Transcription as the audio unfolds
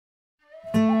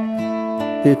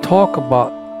they talk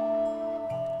about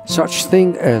such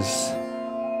thing as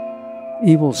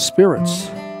evil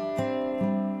spirits.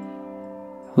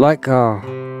 Like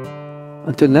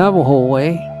the Navajo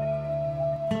way,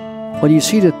 when you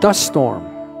see the dust storm,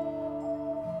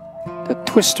 the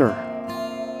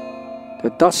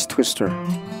dust twister,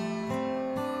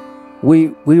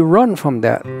 we run from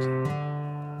that.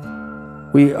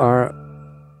 We are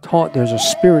taught there's a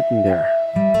spirit in there.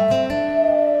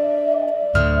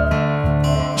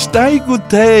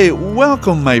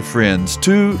 Welcome, my friends,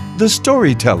 to The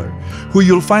Storyteller, where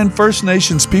you'll find First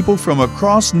Nations people from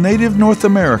across Native North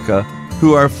America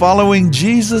who are following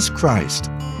Jesus Christ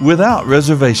without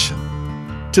reservation.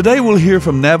 Today we'll hear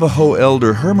from Navajo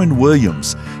elder Herman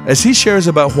Williams as he shares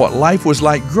about what life was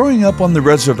like growing up on the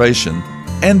reservation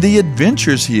and the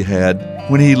adventures he had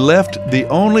when he left the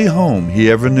only home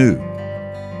he ever knew.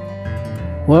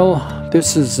 Well,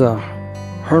 this is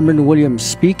Herman Williams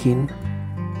speaking.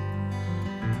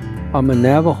 I'm a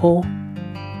Navajo,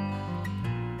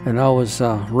 and I was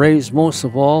raised most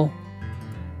of all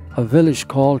a village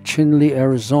called Chinli,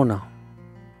 Arizona.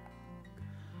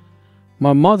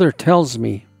 My mother tells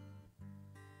me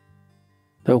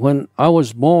that when I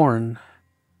was born,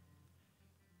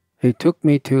 they took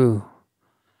me to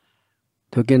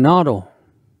Ganado.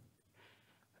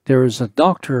 There is a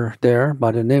doctor there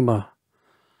by the name of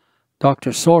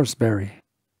Dr. Salisbury.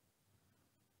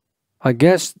 I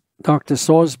guess Dr.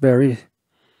 Salisbury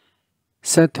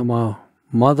said to my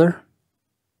mother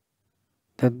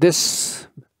that this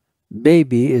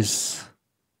baby is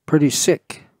pretty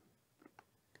sick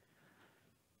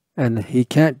and he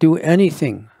can't do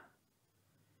anything.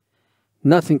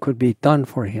 Nothing could be done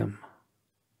for him.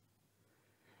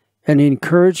 And he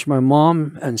encouraged my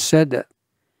mom and said that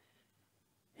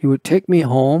he would take me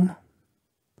home,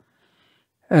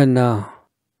 and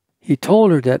he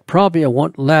told her that probably I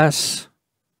won't last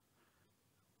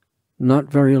not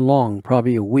very long,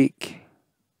 probably a week.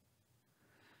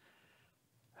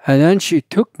 And then she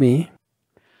took me,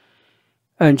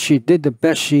 and she did the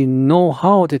best she knew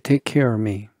how to take care of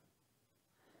me.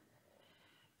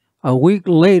 A week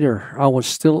later, I was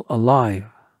still alive.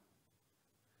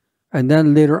 And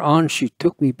then later on, she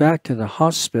took me back to the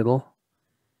hospital.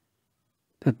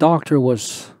 The doctor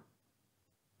was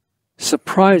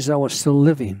surprised I was still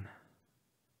living.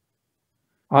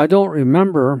 I don't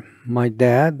remember my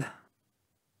dad.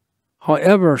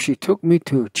 However, she took me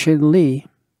to Chinli,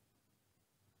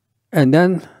 and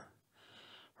then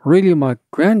really my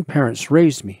grandparents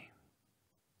raised me.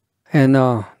 And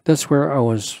that's where I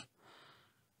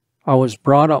was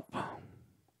brought up.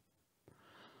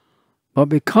 But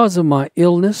because of my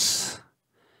illness,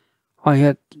 I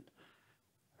had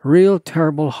real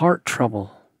terrible heart trouble.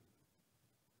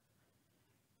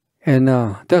 And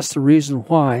that's the reason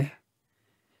why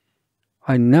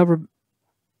I never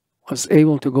was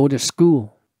able to go to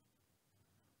school.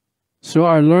 So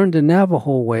I learned the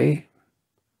Navajo way,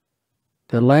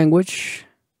 the language,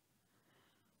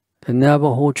 the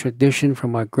Navajo tradition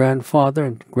from my grandfather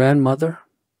and grandmother.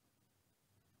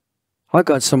 I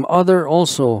got some other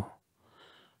also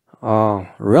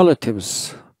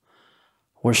relatives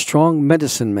were strong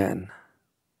medicine men.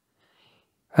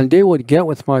 And they would get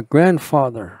with my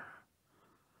grandfather,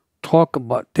 talk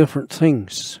about different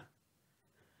things.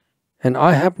 And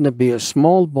I happened to be a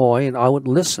small boy, and I would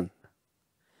listen.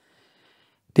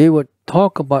 They would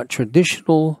talk about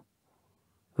traditional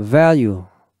value,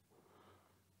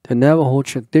 the Navajo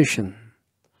tradition,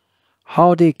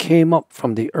 how they came up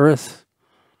from the earth,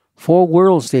 4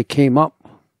 worlds they came up.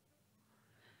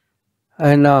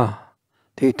 And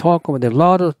they talk about a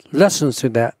lot of lessons to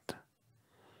that.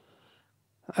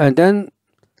 And then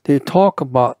they talk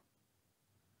about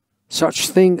such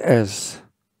thing as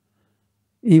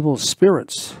evil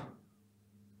spirits.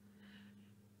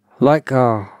 Like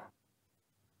the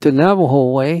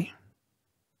Navajo way,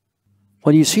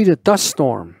 when you see the dust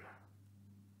storm,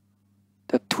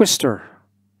 the dust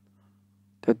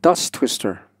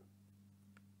twister,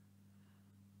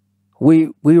 we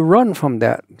run from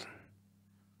that.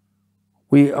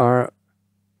 We are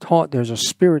taught there's a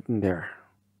spirit in there.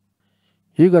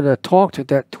 You got to talk to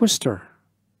that twister.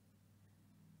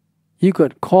 You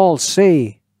could call,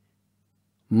 say,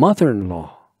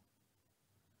 mother-in-law,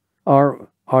 or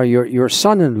your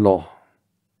son-in-law,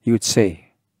 you'd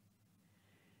say,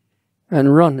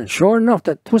 and run. And sure enough,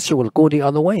 that twister will go the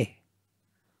other way.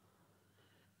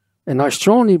 And I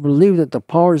strongly believe that the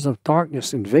powers of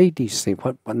darkness invade these things,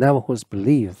 what Navajos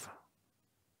believe.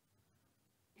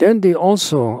 Then they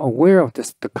also are aware of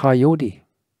this, the coyote.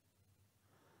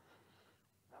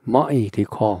 Ma'i, they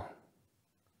call.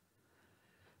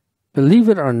 Believe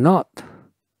it or not,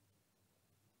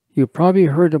 You probably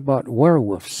heard about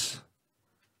werewolves.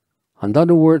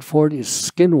 Another word for it is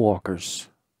skinwalkers.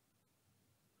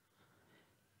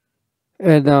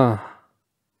 And I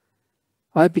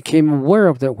became aware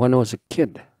of that when I was a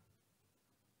kid.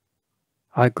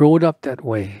 I grew up that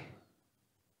way.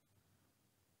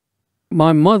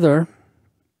 My mother,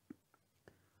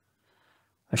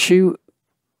 she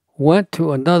went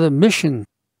to another mission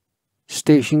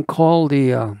station called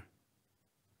the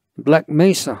Black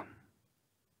Mesa.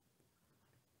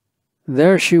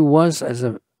 There she was as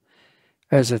a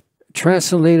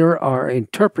translator or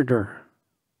interpreter.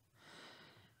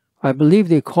 I believe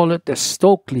they call it the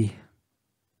Stokely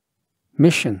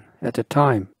mission at the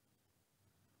time.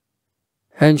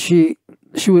 And she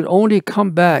would only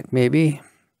come back maybe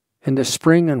in the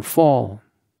spring and fall,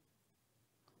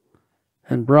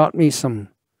 and brought me some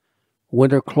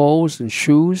winter clothes and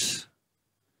shoes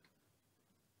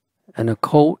and a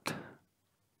coat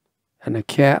and a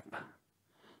cap,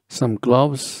 some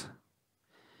gloves,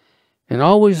 and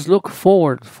always look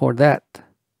forward for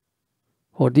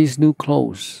these new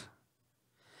clothes.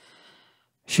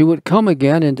 She would come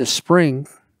again in the spring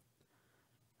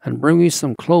and bring me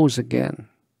some clothes again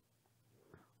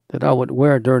that I would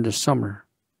wear during the summer.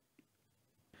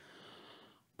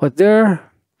 But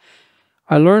there,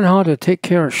 I learned how to take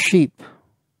care of sheep.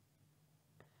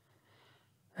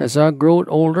 As I grew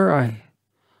older, I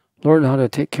learned how to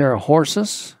take care of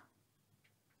horses.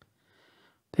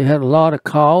 They had a lot of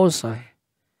cows.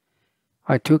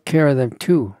 I took care of them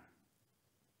too.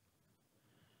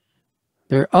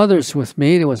 There are others with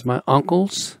me. There was my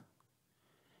uncles.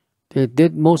 They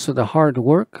did most of the hard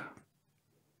work,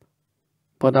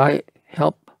 but I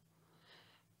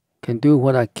can do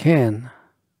what I can.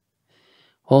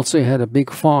 Also had a big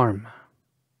farm.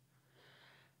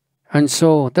 And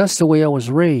so that's the way I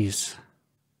was raised.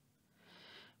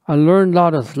 I learned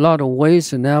a lot of ways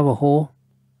the Navajo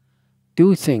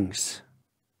do things.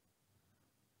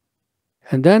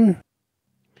 And then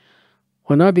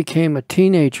when I became a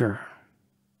teenager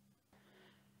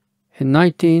in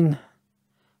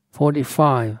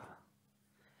 1945,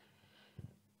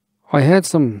 I had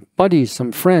some buddies,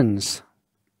 some friends,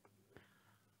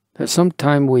 that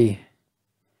sometime we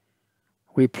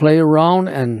play around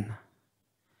and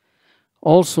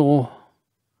also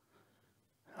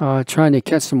trying to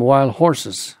catch some wild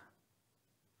horses.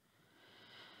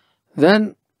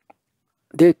 Then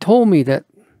they told me that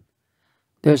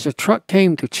there's a truck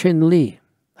came to Chinli,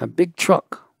 a big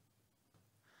truck.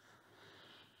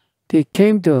 They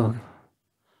came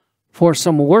for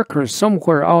some workers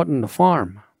somewhere out in the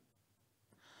farm.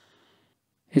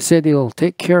 He said he'll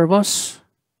take care of us,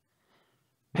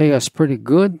 pay us pretty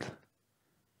good.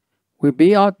 We'll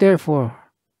be out there for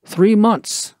 3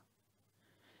 months.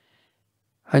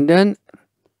 And then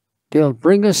they'll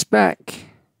bring us back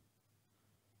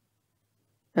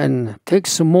and take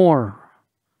some more.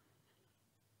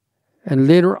 And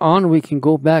later on we can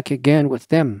go back again with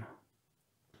them.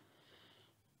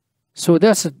 So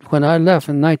that's when I left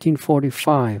in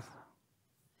 1945.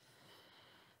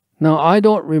 Now I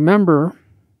don't remember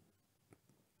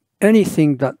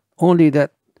anything only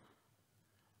that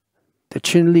the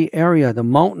Chinli area, the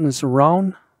mountains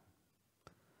around,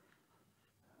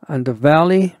 and the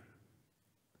valley,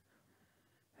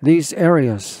 these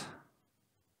areas.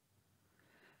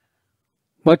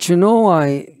 But you know,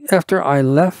 after I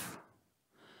left,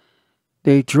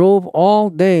 they drove all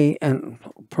day and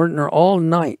partner all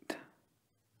night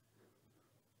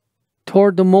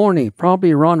toward the morning,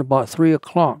 probably around about 3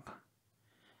 o'clock.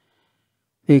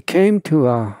 They came to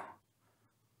a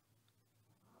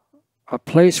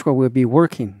place where we'll be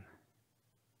working.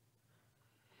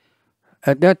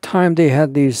 At that time, they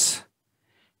had these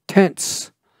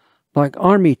tents, like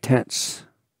army tents.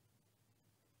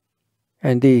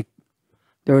 And there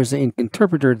was an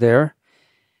interpreter there,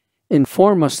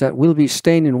 inform us that we'll be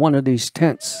staying in one of these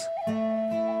tents.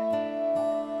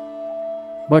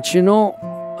 But you know,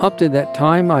 up to that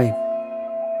time, I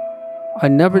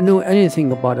never knew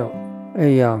anything about a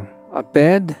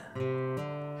bed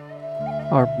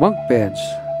or bunk beds.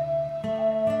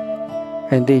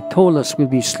 And they told us we'd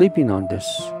be sleeping on this.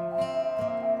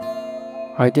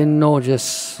 I didn't know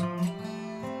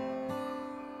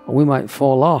we might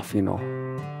fall off, you know.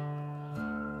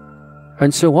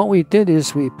 And so what we did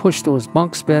is we pushed those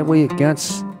bunks bed way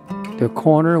against the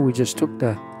corner. We just took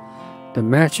the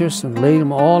mattress and laid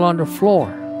them all on the floor.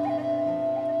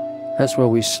 That's where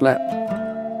we slept.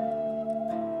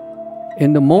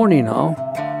 In the morning now,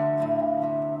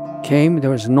 there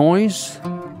was noise.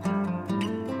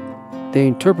 The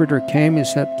interpreter came and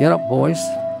said, "Get up, boys.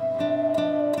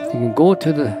 You can go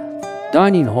to the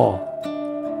dining hall.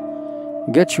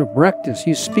 Get your breakfast.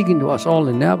 He's speaking to us all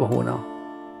in Navajo now.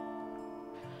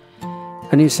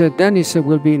 And he said,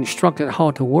 we'll be instructed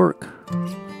how to work.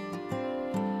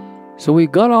 So we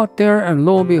got out there, and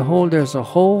lo and behold, there's a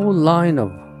whole line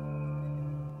of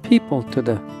people to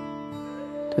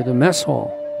the mess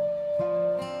hall.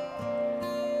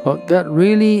 But that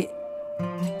really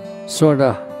sort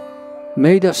of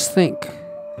made us think,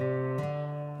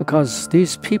 because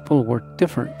these people were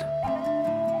different.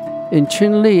 In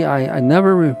Chinli, I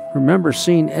never remember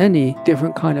seeing any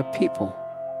different kind of people.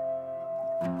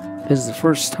 This is the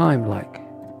first time, like.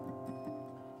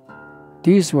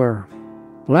 These were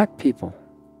black people.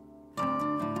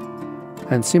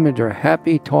 And seeming they're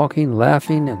happy, talking,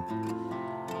 laughing,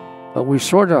 but we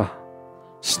sort of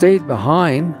stayed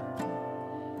behind,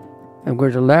 and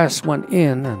we're the last one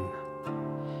in, and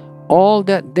all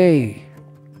that day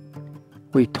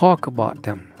we talk about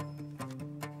them,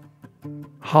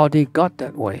 how they got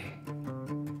that way.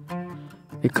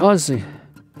 Because,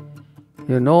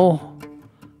 you know,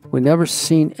 we never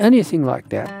seen anything like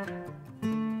that.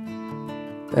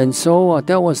 And so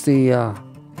that was the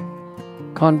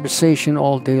conversation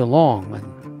all day long.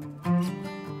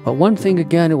 But one thing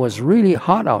again, it was really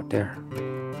hot out there.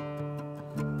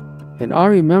 And I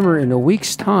remember in a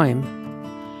week's time,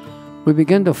 we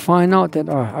began to find out that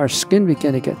our skin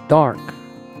began to get dark.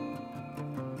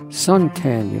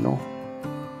 Suntan, you know.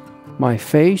 My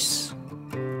face,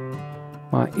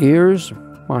 my ears,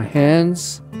 my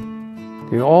hands,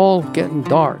 they're all getting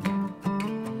dark.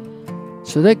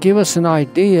 So that gave us an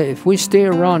idea, if we stay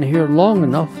around here long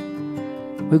enough,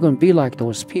 we're going to be like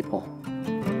those people.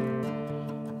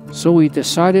 So we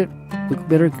decided we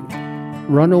better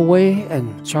run away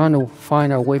and try to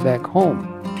find our way back home.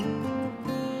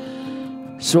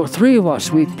 So 3 of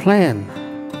us, we planned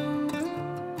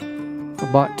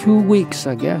about 2 weeks,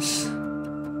 I guess.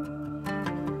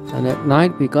 And at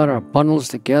night we got our bundles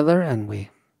together, and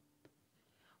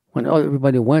when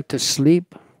everybody went to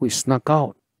sleep, we snuck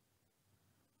out.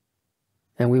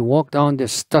 And we walked down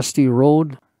this dusty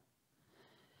road.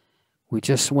 We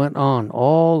just went on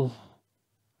all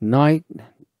night.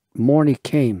 Morning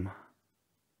came.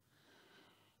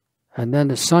 And then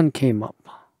the sun came up.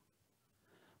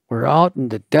 We're out in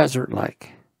the desert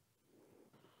like.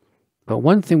 But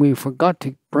one thing we forgot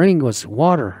to bring was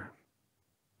water.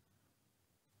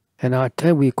 And I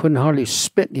tell you, we couldn't hardly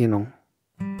spit, you know.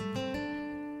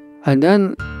 And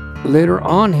then later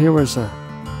on, here was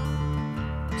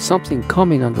something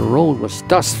coming on the road, was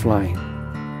dust flying.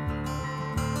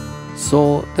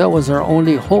 So that was our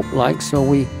only hope, like, so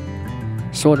we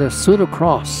sort of stood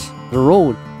across the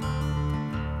road,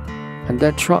 and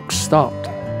that truck stopped.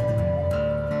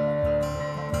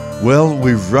 Well,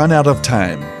 we've run out of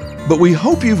time, but we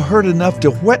hope you've heard enough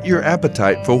to whet your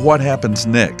appetite for what happens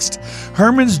next.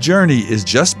 Herman's journey is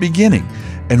just beginning,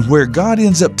 and where God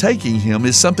ends up taking him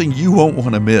is something you won't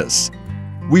want to miss.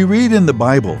 We read in the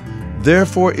Bible,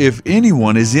 "Therefore, if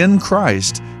anyone is in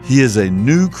Christ, he is a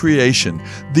new creation.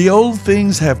 The old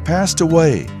things have passed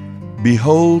away.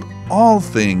 Behold, all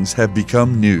things have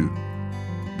become new."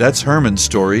 That's Herman's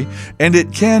story, and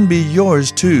it can be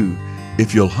yours too,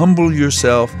 if you'll humble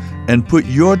yourself and put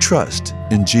your trust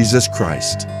in Jesus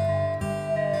Christ.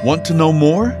 Want to know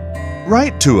more?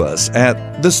 Write to us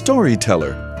at The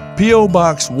Storyteller, P.O.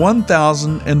 Box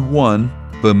 1001,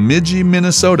 Bemidji,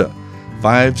 Minnesota,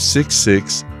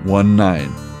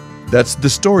 56619. That's The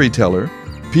Storyteller,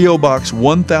 P.O. Box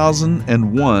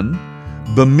 1001,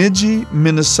 Bemidji,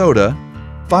 Minnesota,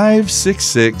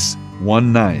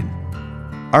 56619.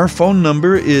 Our phone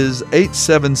number is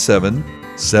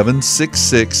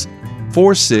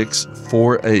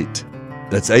 877-766-4648.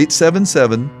 That's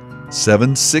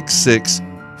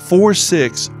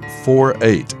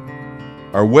 877-766-4648.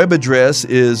 Our web address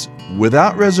is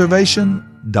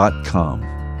withoutreservation.com.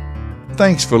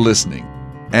 Thanks for listening.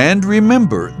 And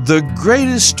remember, the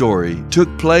greatest story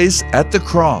took place at the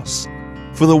cross.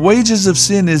 For the wages of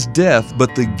sin is death,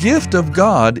 but the gift of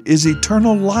God is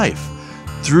eternal life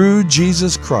through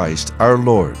Jesus Christ our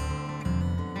Lord.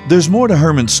 There's more to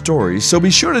Herman's story, so be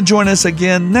sure to join us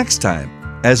again next time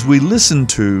as we listen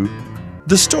to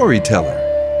The Storyteller.